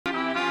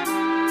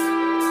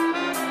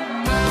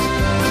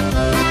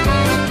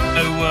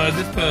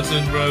this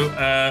person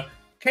wrote,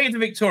 came to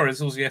Victoria,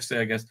 this was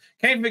yesterday, I guess,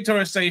 came to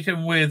Victoria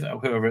Station with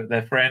whoever,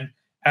 their friend,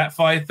 at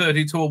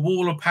 5:30 to a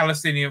wall of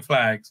Palestinian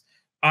flags.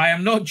 I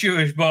am not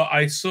Jewish, but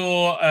I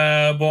saw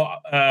and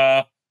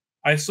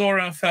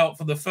felt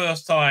for the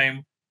first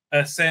time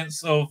a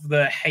sense of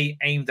the hate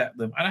aimed at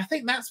them. And I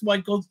think that's why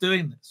God's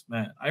doing this,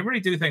 man. I really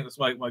do think that's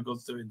why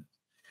God's doing this.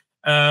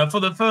 For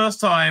the first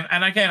time,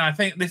 and again, I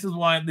think this is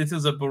why this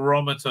is a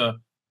barometer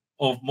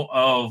of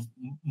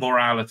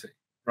morality,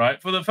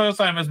 right? For the first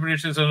time as a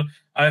British citizen,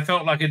 I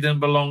felt like I didn't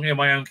belong in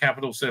my own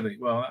capital city.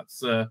 Well,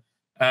 that's but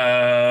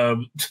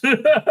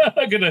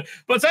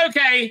it's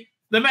okay.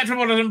 The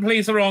Metropolitan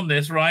Police are on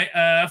this, right?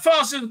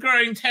 Fastest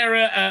growing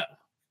terror.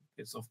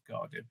 It's off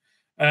Guardian.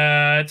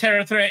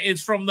 Terror threat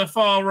is from the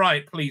far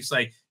right. Police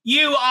say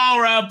you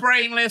are a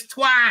brainless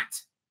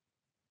twat.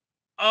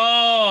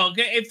 Oh,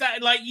 if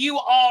that, like, you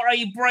are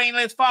a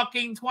brainless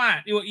fucking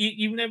twat.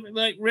 You've never,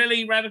 like,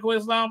 really, radical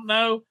Islam?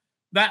 No,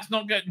 that's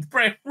not good.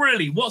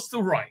 Really, what's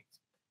the right?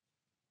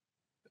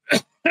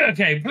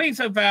 Okay, police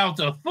have vowed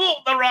to thwart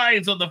the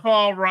rise of the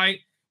far right,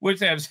 which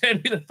they have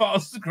said be the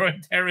fastest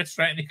growing terrorist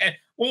threat in the UK.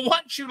 Well,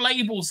 once you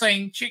label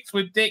saying chicks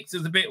with dicks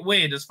is a bit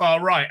weird as far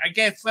right, I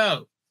guess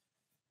so.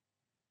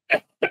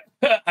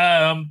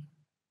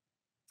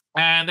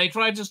 And they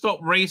tried to stop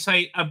race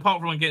hate,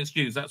 apart from against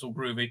Jews, that's all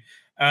groovy,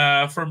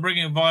 from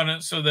bringing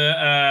violence to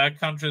the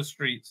country's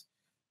streets.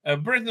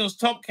 Britain's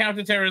top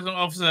counter-terrorism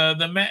officer,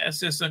 the Met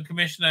Assistant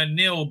Commissioner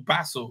Neil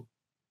Bassel,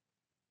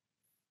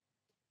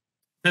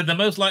 said the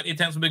most likely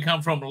attempts will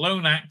come from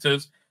lone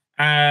actors,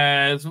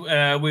 as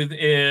with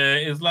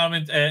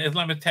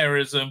Islamic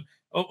terrorism.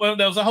 Well,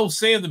 there was a whole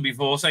sea of them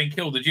before saying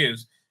kill the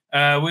Jews.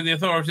 With the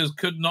authorities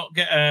could not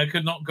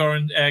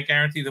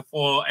guarantee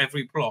for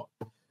every plot.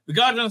 The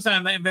Guardian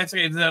understand that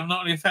investigators have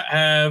not only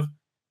have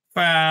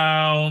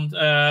found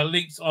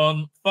links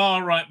on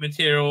far right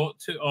material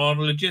on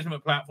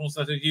legitimate platforms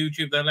such as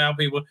YouTube that allow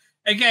people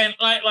again,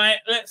 like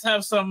let's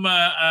have some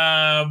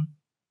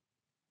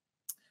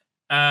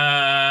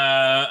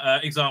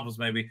examples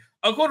maybe.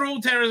 According to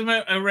all terrorism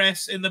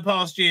arrests in the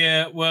past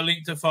year were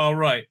linked to far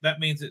right. That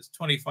means it's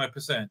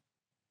 25%.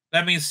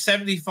 That means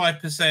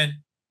 75%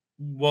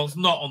 was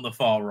not on the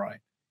far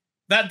right.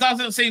 That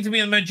doesn't seem to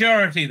be the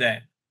majority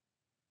then,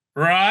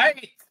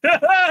 right?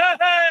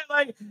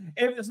 Like,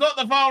 if it's not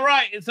the far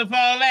right, it's the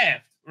far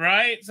left,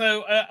 right?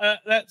 So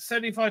that's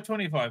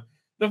 75-25.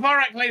 The far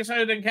right claims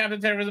and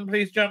counter-terrorism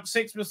police jumped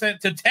 6%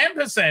 to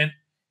 10%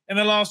 in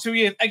the last 2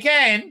 years.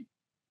 Again,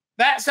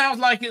 that sounds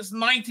like it's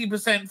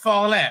 90%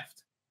 far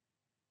left.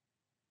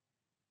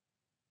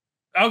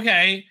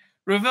 Okay.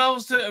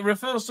 Refers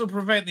to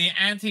prevent the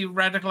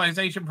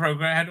anti-radicalization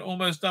program had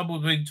almost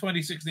doubled between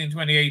 2016 and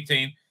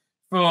 2018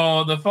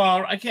 for the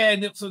far.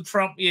 Again, it's the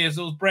Trump years.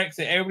 It was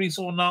Brexit. Everybody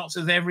saw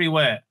Nazis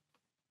everywhere.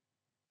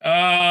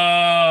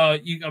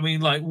 I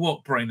mean, like,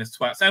 what brainless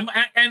twats? And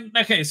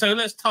okay, so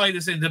let's tie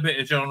this into a bit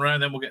of genre,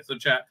 and then we'll get to the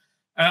chat.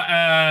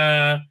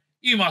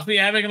 You must be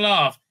having a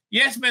laugh.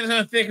 Yes, men in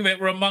the thick of it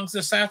were amongst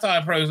the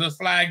satire prosers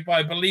flagged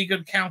by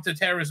beleaguered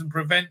counter-terrorism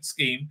prevent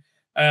scheme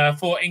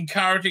for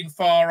encouraging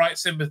far-right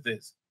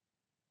sympathies.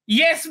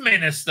 Yes,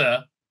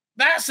 Minister.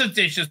 That's a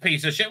seditious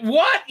piece of shit.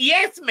 What?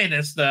 Yes,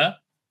 Minister.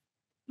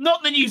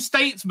 Not the New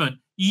Statesman.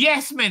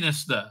 Yes,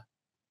 Minister.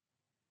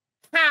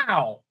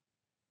 How?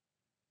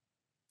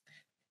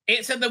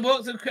 It said the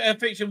works of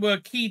fiction were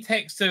key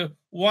texts to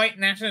white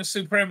nationalist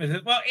supremacy.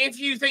 Well, if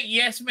you think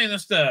Yes,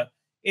 Minister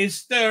is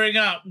stirring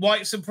up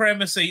white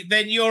supremacy,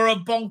 then you're a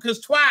bonkers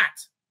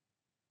twat.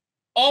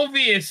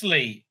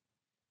 Obviously.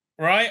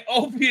 Right?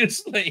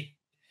 Obviously.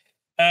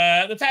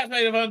 The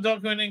taxpayer fund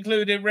document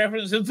included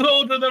references to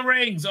Lord of the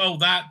Rings. Oh,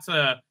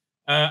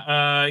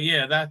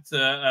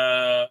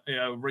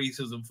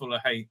 racism full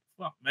of hate.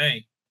 Fuck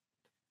me.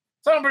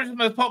 Some of Britain's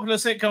most popular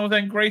sitcoms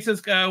and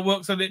greatest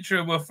works of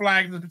literature were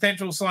flagged as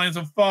potential signs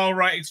of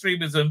far-right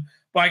extremism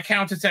by a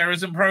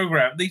counter-terrorism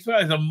program. These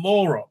guys are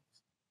morons.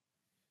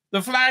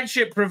 The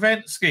flagship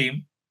Prevent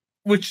scheme,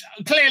 which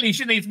clearly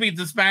should need to be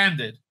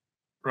disbanded,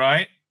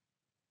 right?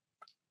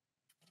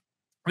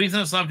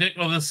 Recent subject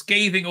of the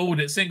scathing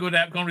audit singled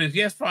out Congress,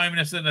 yes, Prime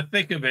Minister in the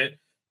thick of it,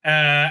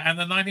 and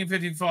the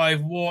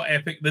 1955 war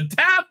epic, The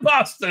Dam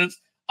Busters.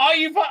 Are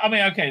you? I mean,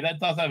 okay, that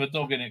does have a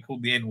dog in it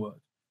called the N-word,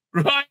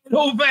 right? In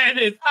all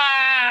fairness,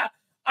 I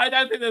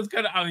don't think that's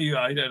going to.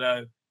 I don't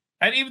know.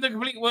 And even the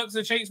complete works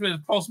of Shakespeare,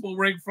 possible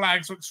red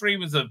flags for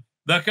extremism.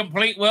 The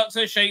complete works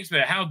of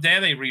Shakespeare. How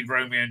dare they read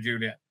Romeo and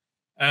Juliet?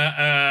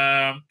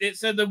 It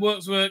said the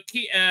works were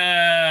key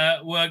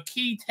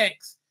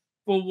texts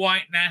for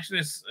white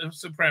nationalist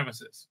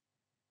supremacists.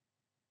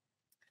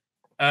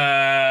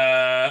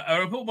 A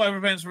report by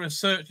Prevent's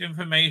Research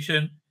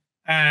Information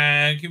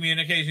and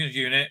Communications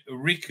Unit,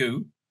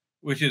 RICU,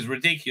 which is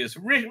ridiculous,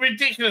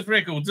 ridiculous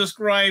RICU,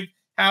 described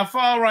how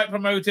far-right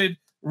promoted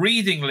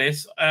reading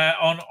lists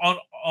on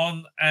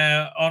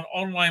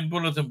online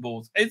bulletin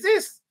boards. Is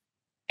this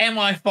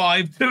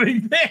MI5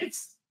 doing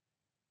this?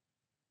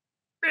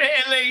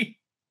 Really?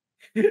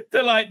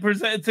 To like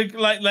present to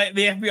like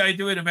the FBI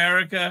do in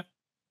America?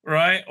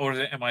 right? Or is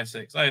it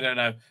MI6? I don't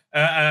know.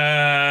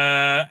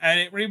 And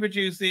it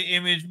reproduced the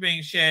image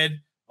being shared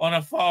on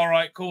a far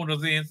right corner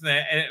of the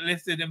internet, and it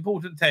listed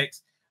important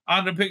text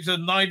under a picture of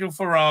Nigel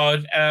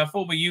Farage,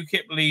 former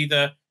UKIP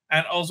leader,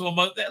 and Oswald.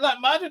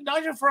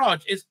 Nigel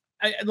Farage is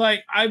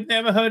like, I've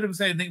never heard him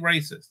say anything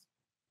racist.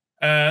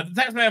 The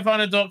taxpayer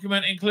funded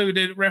document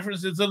included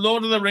references to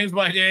Lord of the Rings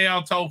by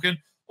J.R. Tolkien,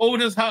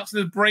 Aldous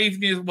Huxley's Brave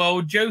New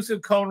World,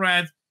 Joseph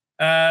Conrad,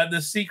 The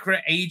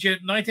Secret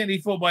Agent,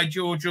 1984 by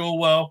George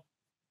Orwell.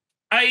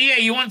 Yeah,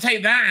 you want to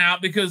take that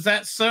out because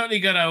that's certainly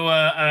going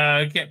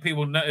to get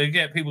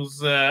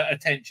people's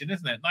attention,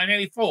 isn't it?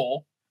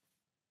 1984.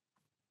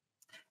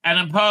 And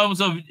then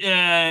poems of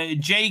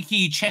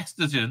J.K.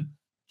 Chesterton,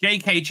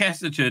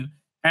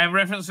 and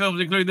reference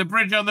films include The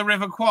Bridge on the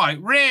River Kwai.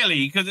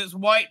 Really? Because it's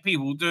white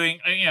people doing,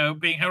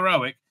 being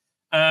heroic.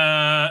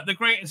 The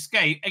Great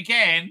Escape,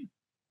 again,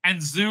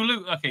 and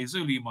Zulu. Okay,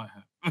 Zulu you might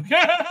have.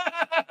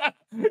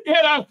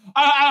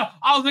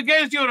 I was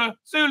against you.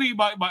 Zulu you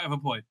might have a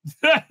point.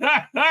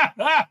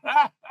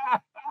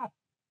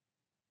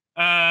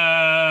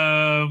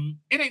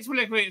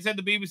 Inexplicably, it said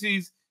the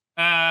BBC's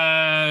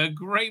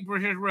Great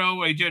British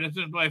Railway journey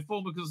by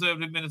former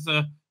Conservative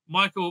Minister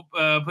Michael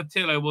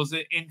Portillo was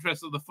the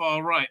interest of the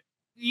far right.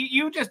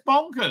 You just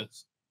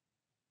bonkers.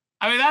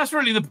 I mean, that's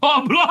really the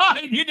bottom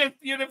line.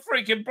 You're the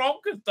freaking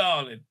bonkers,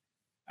 darling.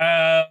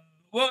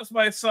 Works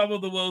by some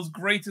of the world's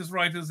greatest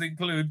writers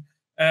include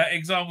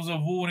examples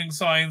of warning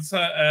signs,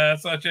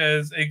 such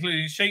as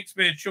including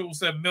Shakespeare,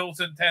 Chaucer,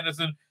 Milton,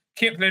 Tennyson,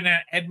 Kipling,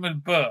 and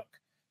Edmund Burke.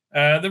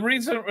 The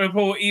recent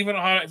report even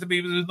highlights the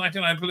BBC's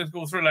 1999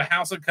 political thriller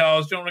House of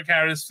Cards, John le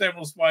Carre's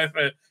seminal spy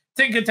thriller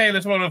Tinker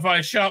Tailor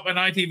Swallow Sharp, and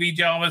ITV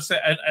drama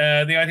set,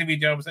 the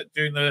ITV drama set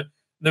during the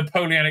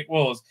Napoleonic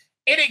Wars.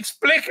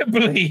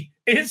 Inexplicably,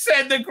 it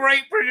said the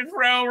Great British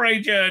Railway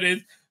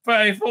journeys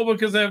by former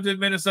Conservative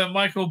Minister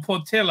Michael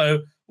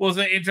Portillo was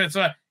an interest.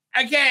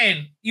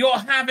 Again, you're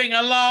having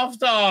a laugh,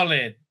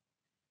 darling.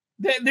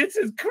 This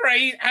is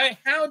crazy.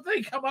 How did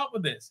they come up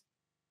with this?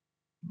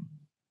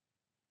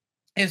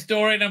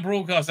 Historian and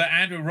broadcaster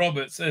Andrew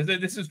Roberts says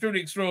that this is truly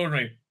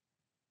extraordinary.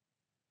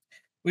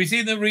 We've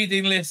seen the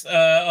reading list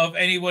of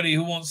anybody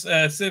who wants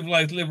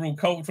civilized liberal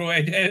culture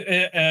and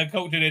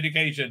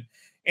education.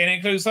 It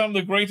includes some of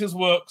the greatest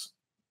works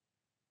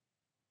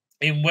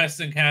in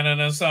Western canon,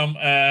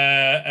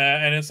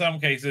 and in some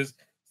cases,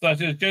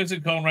 such as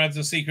Joseph Conrad's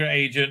The Secret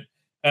Agent,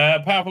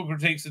 powerful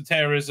critiques of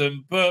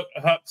terrorism, Burke,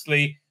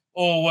 Huxley,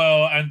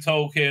 Orwell, and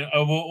Tolkien are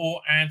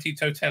all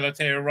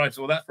anti-totalitarian writers.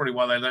 Well, that's probably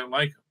why they don't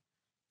like them.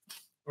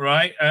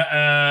 Right?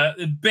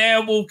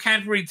 Beowulf,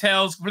 Canterbury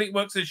Tales, complete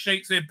works of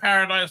Shakespeare,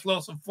 Paradise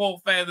Lost, and Four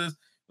Feathers,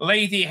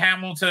 Lady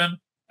Hamilton,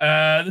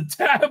 The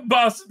Town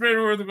Bus,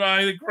 River of the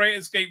Guy, The Great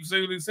Escape,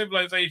 Zulu,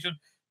 Civilization,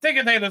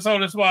 Tinker Tailor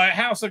Soldier Spy,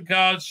 House of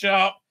Cards,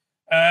 Sharp,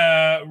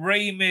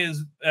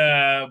 Ramir's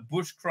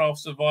Bushcraft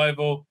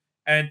Survival,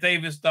 and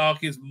David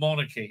Starkey's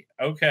Monarchy.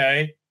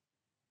 Okay.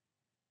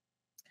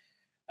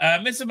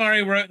 Mr.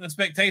 Murray wrote in the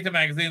Spectator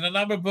magazine, a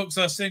number of books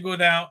are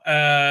singled out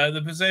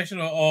the possession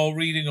or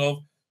reading of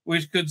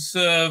which could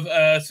serve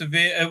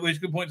which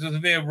could point to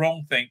severe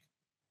wrongthink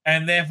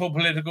and therefore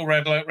political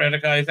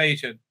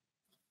radicalization.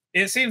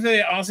 It seems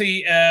that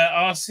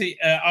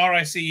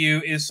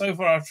RICU is so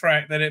far off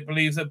track that it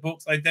believes that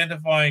books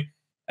identifying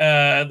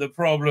the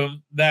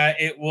problem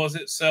that it was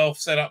itself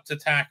set up to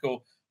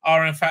tackle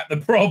are in fact the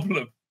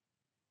problem.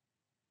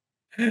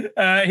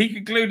 He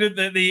concluded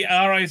that the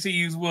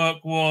RICU's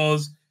work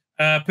was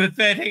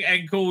pathetic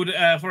and called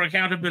for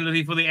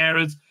accountability for the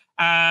errors.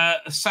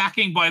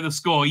 Sacking by the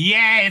score.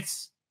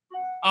 Yes!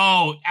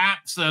 Oh,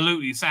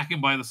 absolutely. Sacking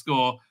by the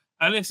score.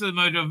 A list of the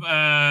mode of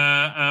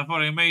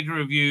following a major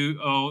review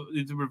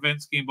into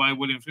prevent scheme by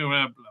William.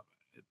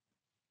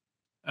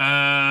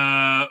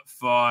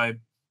 5.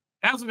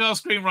 House of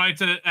Cards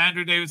screenwriter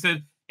Andrew Davis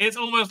said, it's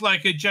almost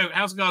like a joke.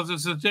 House of Cards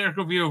is a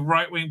satirical view of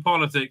right-wing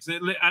politics.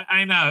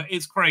 I know,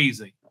 it's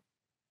crazy.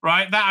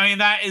 Right?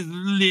 That is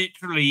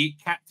literally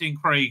Captain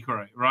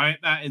Cray-Cray, right?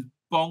 That is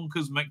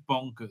bonkers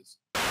McBonkers.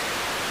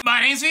 My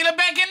name's Tzvi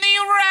Lebetkin, the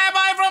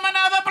Rabbi from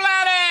another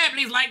planet.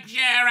 Please like,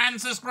 share, and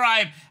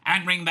subscribe,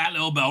 and ring that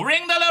little bell.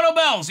 Ring the little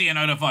bell so you're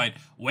notified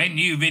when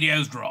new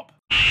videos drop.